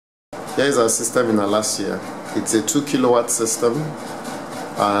Here is our system in Alasia. It's a 2 kilowatt system,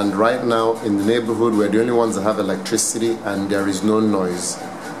 and right now in the neighborhood we're the only ones that have electricity and there is no noise.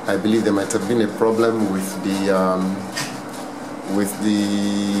 I believe there might have been a problem with the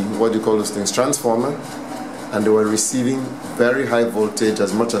what do you call those things, transformer, and they were receiving very high voltage,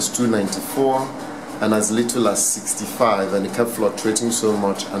 as much as 294 and as little as 65, and it kept fluctuating so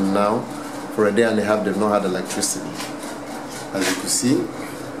much, and now for a day and a half they've not had electricity. As you can see,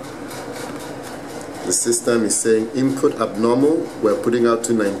 the system is saying input abnormal, we're putting out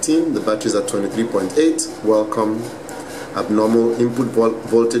 219, the batteries are 23.8, welcome. Abnormal, input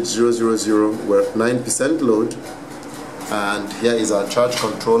voltage 000, we're at 9% load, and here is our charge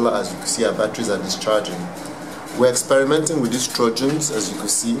controller. As you can see, our batteries are discharging. We're experimenting with these Trojans. As you can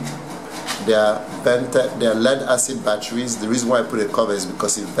see, they are lead acid batteries. The reason why I put a cover is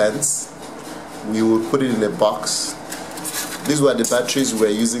because it vents. We will put it in a box. These were the batteries we were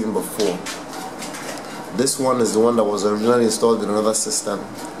using before. This one is the one that was originally installed in another system,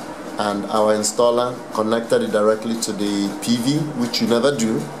 and our installer connected it directly to the PV, which you never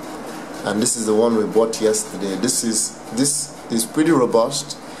do. And this is the one we bought yesterday. This is pretty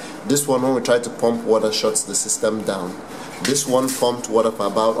robust. This one, when we try to pump water, shuts the system down. This one pumped water for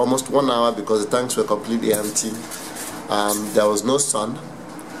about almost 1 hour because the tanks were completely empty. There was no sun,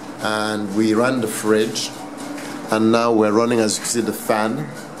 and we ran the fridge, and now we're running, as you can see, the fan.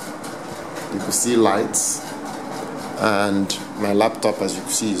 You can see lights, and my laptop, as you can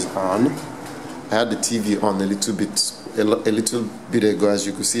see, is on. I had the TV on a little bit ago. As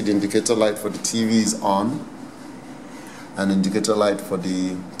you can see, the indicator light for the TV is on, and the indicator light for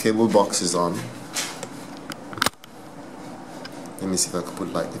the cable box is on. Let me see if I could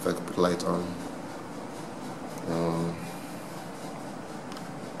put light on.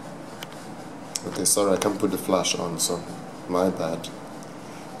 Okay, sorry, I can't put the flash on, so my bad.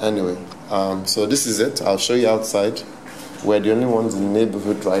 Anyway, so this is it. I'll show you outside. We're the only ones in the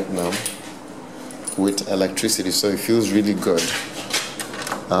neighborhood right now with electricity, so it feels really good.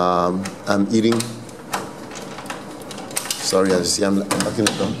 I'm eating. Sorry, as you see, I'm looking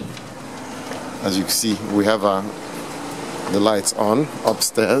at them. As you can see, we have the lights on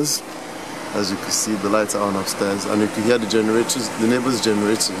upstairs. As you can see, the lights are on upstairs, and you can hear the generators, the neighbors'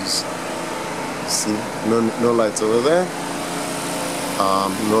 generators. See, no lights over there.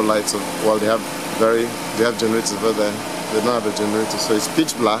 No lights. Well, they have generators over there. They don't have a generator, so it's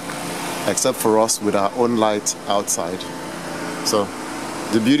pitch black, except for us with our own light outside. So,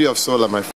 the beauty of solar, my friend.